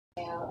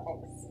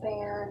Inhale,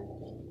 expand,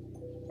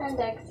 and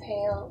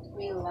exhale,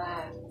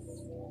 relax.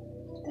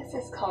 This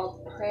is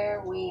called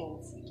prayer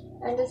wings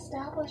and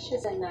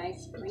establishes a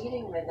nice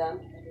breathing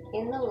rhythm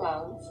in the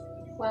lungs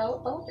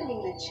while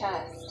opening the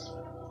chest.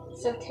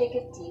 So take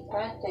a deep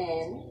breath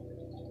in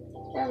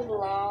and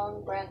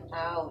long breath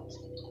out.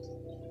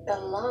 The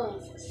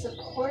lungs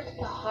support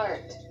the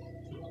heart.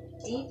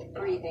 Deep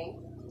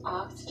breathing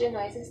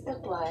oxygenizes the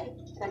blood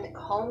and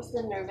calms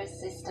the nervous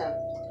system.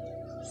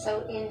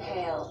 So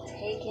inhale,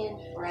 take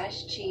in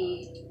fresh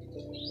chi,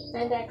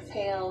 and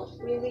exhale,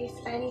 release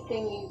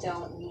anything you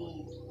don't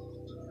need.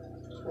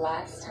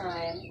 Last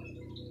time.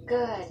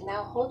 Good.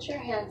 Now hold your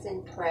hands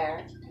in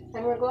prayer,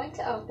 and we're going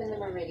to open the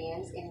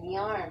meridians in the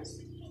arms.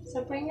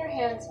 So bring your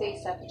hands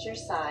face up at your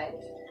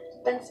sides,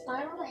 then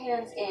spiral the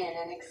hands in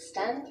and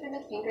extend through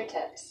the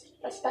fingertips,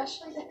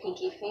 especially the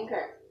pinky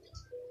finger.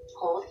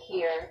 Hold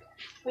here,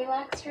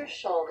 relax your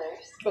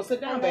shoulders, Go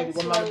sit down, and baby.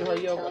 then When Mama do her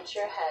slowly yoga. tilt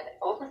your head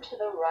over to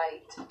the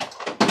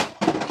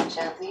right.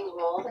 Gently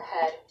roll the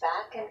head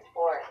back and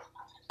forth.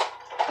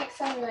 Take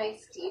some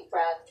nice deep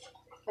breaths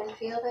and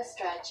feel the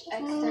stretch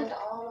extend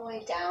all the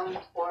way down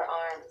the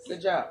forearms.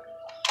 Good job.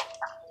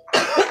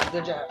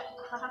 Good job.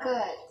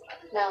 Good.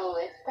 Now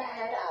lift the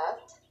head up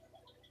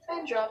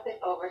and drop it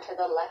over to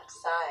the left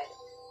side.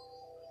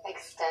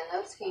 Extend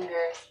those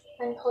fingers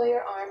and pull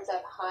your arms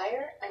up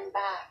higher and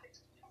back.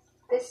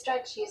 This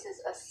stretch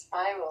uses a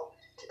spiral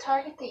to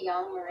target the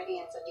yang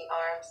meridians of the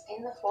arms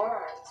in the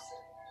forearms.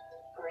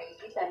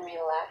 Breathe and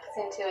relax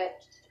into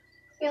it.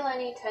 Feel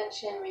any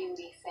tension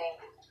releasing.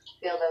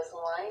 Feel those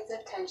lines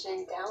of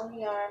tension down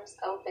the arms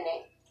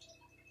opening.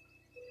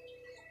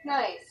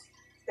 Nice.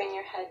 Bring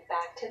your head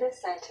back to the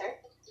center.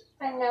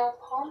 And now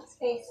palms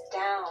face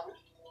down.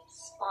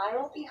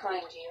 Spiral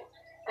behind you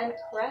and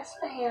press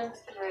the hands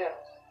through.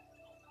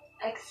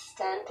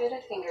 Extend through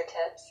the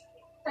fingertips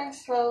and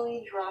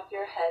slowly drop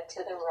your head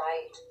to the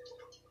right.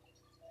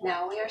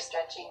 Now we are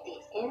stretching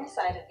the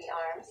inside of the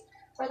arms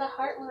where the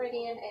heart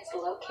meridian is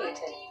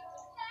located.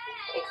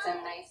 Take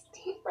some nice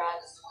deep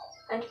breaths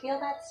and feel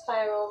that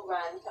spiral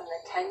run from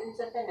the tendons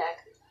of the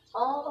neck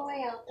all the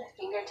way out the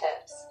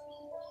fingertips.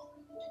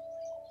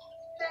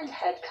 And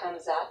head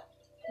comes up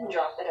and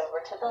drop it over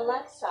to the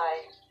left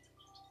side.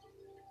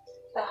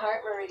 The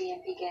heart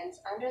meridian begins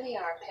under the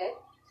armpit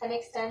and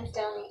extends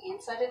down the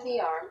inside of the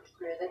arm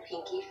through the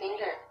pinky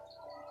finger.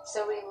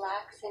 So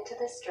relax into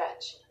the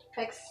stretch.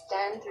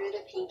 Extend through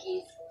the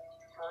pinkies.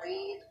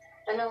 Breathe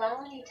and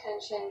allow any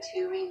tension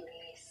to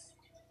release.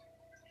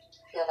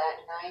 Feel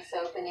that nice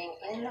opening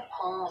in the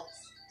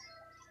palms.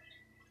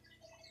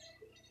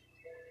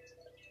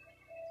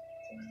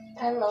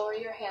 Then lower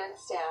your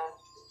hands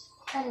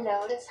down and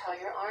notice how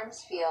your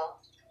arms feel.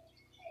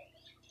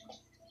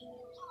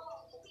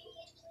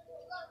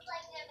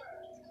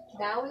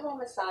 Now we will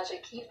massage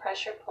a key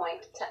pressure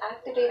point to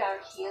activate our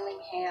healing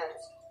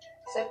hands.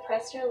 So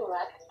press your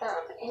left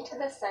thumb into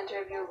the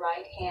center of your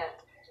right hand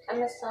and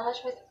massage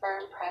with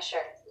firm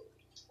pressure.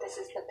 This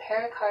is the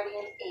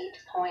pericardium 8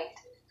 point.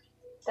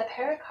 The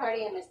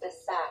pericardium is the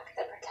sac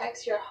that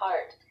protects your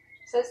heart,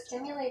 so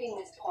stimulating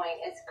this point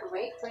is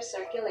great for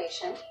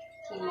circulation,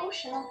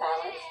 emotional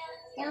balance,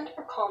 and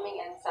for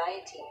calming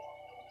anxiety.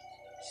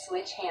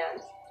 Switch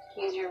hands.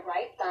 Use your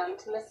right thumb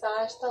to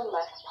massage the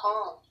left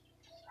palm.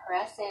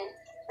 Press in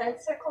and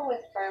circle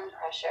with firm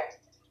pressure.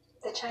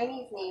 The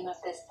Chinese name of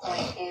this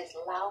point is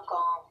Lao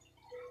Gong.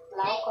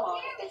 Lao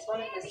Gong is one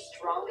of the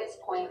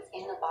strongest points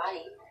in the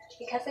body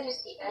because it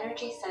is the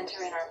energy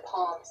center in our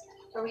palms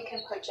where we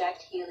can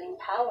project healing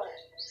power.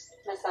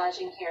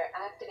 Massaging here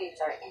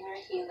activates our inner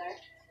healer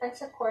and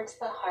supports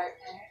the heart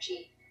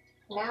energy.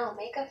 Now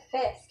make a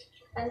fist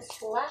and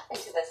slap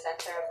into the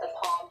center of the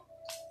palm.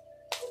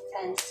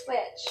 Then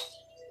switch.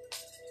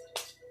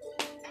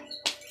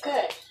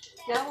 Good.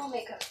 Now we'll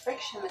make a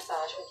friction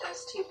massage with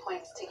those 2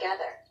 points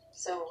together.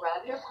 So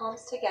rub your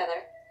palms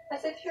together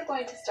as if you're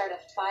going to start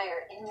a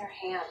fire in your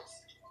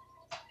hands.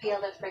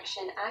 Feel the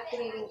friction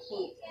activating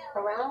heat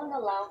around the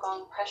Lao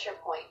Gong pressure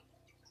point.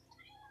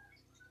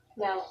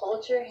 Now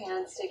hold your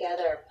hands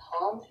together,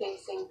 palm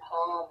facing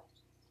palm.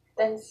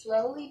 Then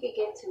slowly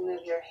begin to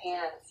move your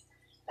hands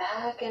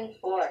back and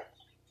forth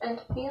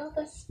and feel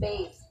the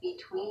space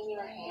between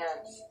your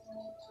hands.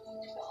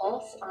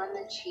 Pulse on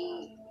the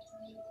chi.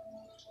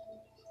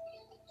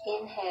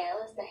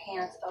 Inhale as the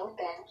hands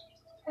open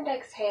and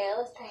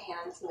exhale as the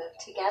hands move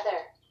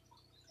together.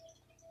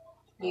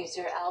 Use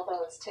your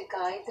elbows to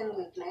guide the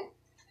movement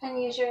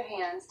and use your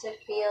hands to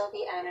feel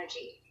the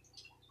energy.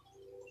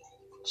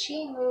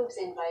 Qi moves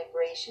in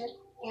vibration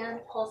and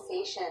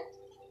pulsation.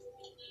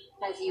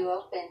 As you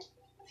open,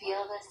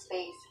 feel the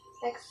space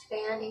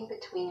expanding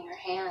between your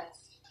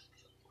hands.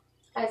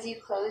 As you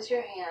close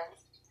your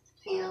hands,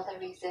 feel the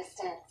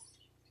resistance.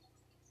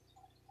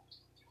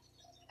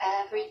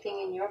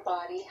 Everything in your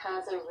body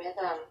has a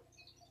rhythm.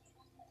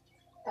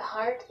 The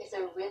heart is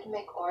a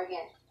rhythmic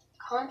organ,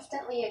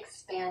 constantly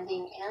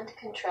expanding and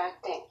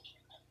contracting.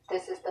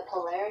 This is the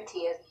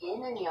polarity of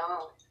yin and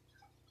yang,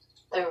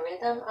 the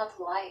rhythm of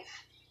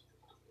life.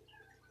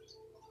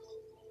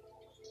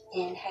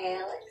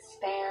 Inhale,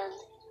 expand,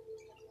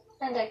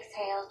 and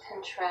exhale,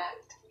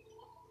 contract.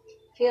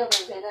 Feel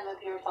the rhythm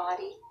of your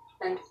body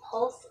and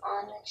pulse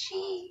on the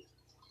chi.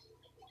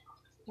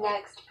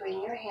 Next,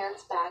 bring your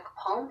hands back,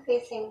 palm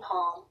facing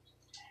palm,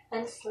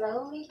 and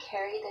slowly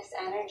carry this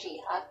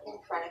energy up in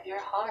front of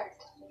your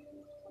heart.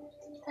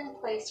 Then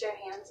place your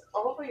hands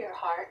over your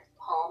heart,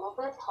 palm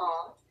over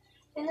palm,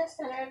 in the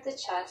center of the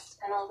chest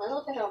and a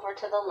little bit over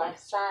to the left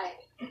side.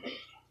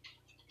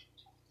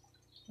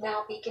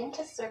 Now begin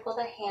to circle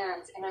the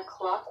hands in a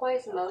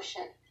clockwise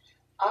motion,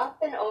 up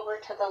and over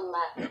to the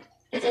left.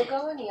 So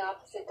go in the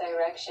opposite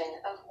direction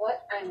of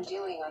what I'm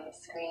doing on the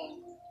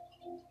screen.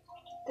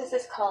 This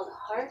is called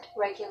heart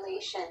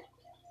regulation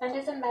and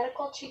is a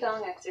medical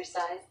Qigong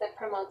exercise that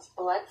promotes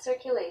blood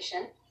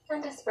circulation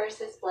and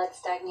disperses blood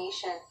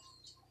stagnation.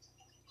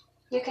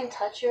 You can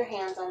touch your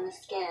hands on the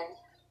skin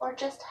or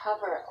just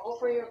hover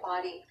over your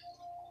body.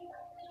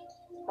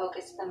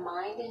 Focus the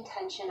mind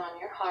intention on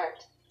your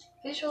heart,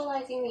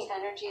 visualizing the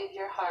energy of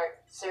your heart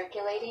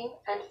circulating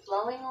and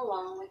flowing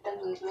along with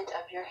the movement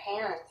of your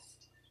hands.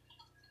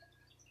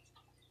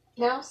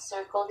 Now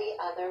circle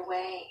the other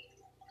way.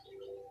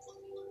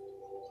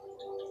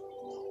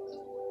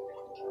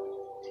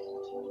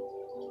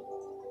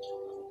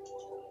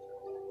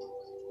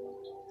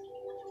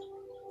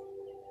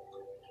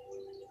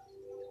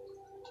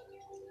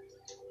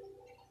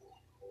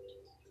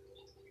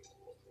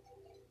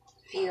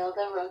 Feel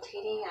the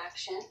rotating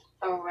action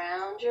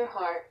around your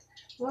heart,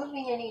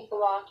 moving any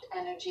blocked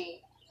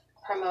energy,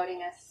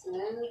 promoting a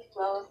smooth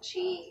flow of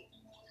chi.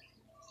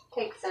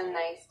 Take some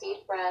nice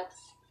deep breaths.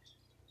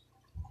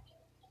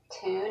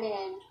 Tune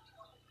in.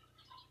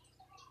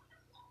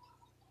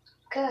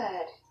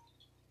 Good.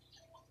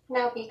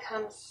 Now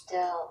become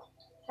still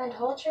and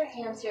hold your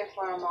hands here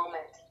for a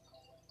moment.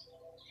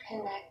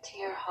 Connect to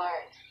your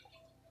heart.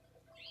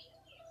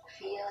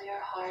 Feel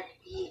your heart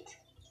beat.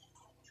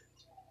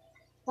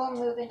 We'll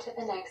move into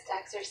the next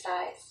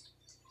exercise.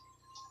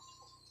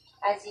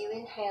 As you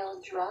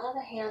inhale, draw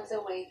the hands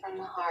away from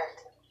the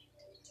heart.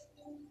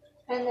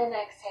 And then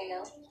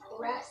exhale,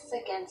 press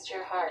against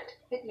your heart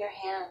with your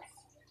hands.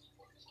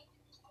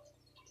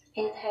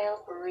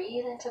 Inhale,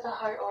 breathe into the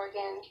heart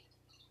organ.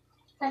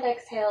 And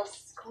exhale,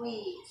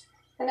 squeeze.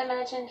 And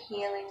imagine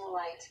healing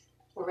light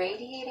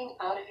radiating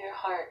out of your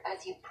heart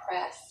as you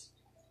press.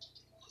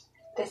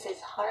 This is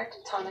heart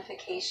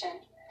tonification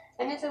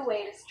and is a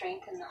way to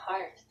strengthen the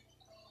heart.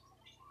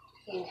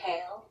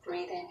 Inhale,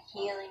 breathe in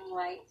healing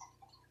light.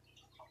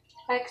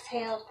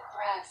 Exhale,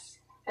 press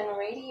and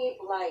radiate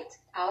light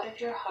out of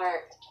your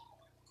heart.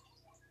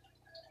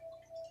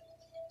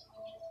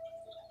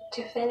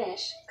 To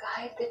finish,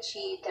 guide the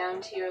chi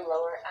down to your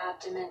lower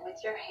abdomen with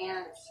your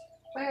hands,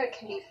 where it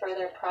can be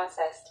further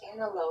processed in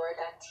the lower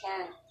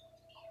dantian.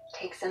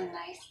 Take some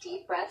nice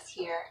deep breaths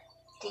here,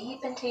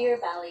 deep into your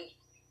belly.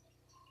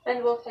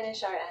 And we'll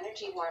finish our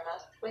energy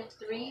warm-up with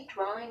 3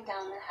 drawing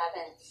down the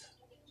heavens.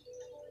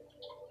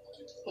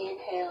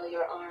 Inhale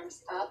your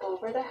arms up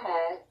over the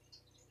head,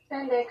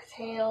 and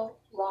exhale,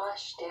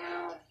 wash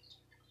down.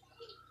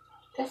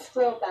 This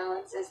flow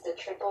balances the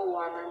triple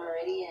warmer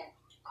meridian,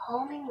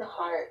 calming the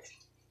heart.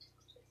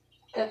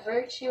 The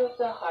virtue of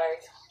the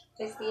heart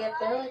is the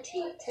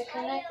ability to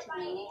connect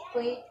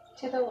meaningfully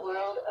to the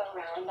world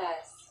around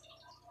us.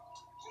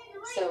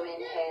 So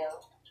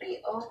inhale, be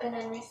open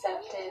and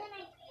receptive.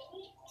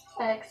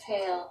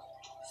 Exhale,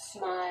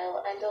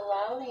 smile and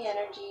allow the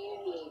energy you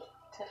need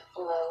to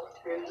flow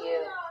through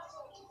you.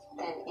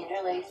 Then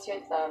interlace your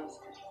thumbs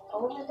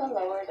over the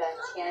lower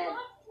dantian.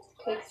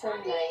 Take some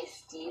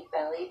nice deep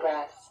belly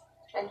breaths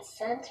and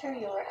center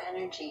your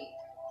energy.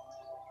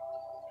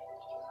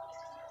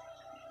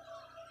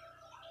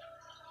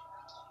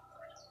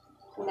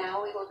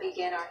 Now we will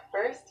begin our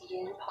first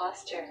yin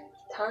posture,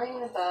 tying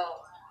the bow.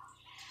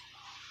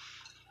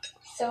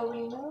 So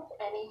remove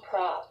any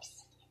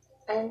props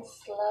and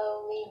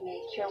slowly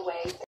make your way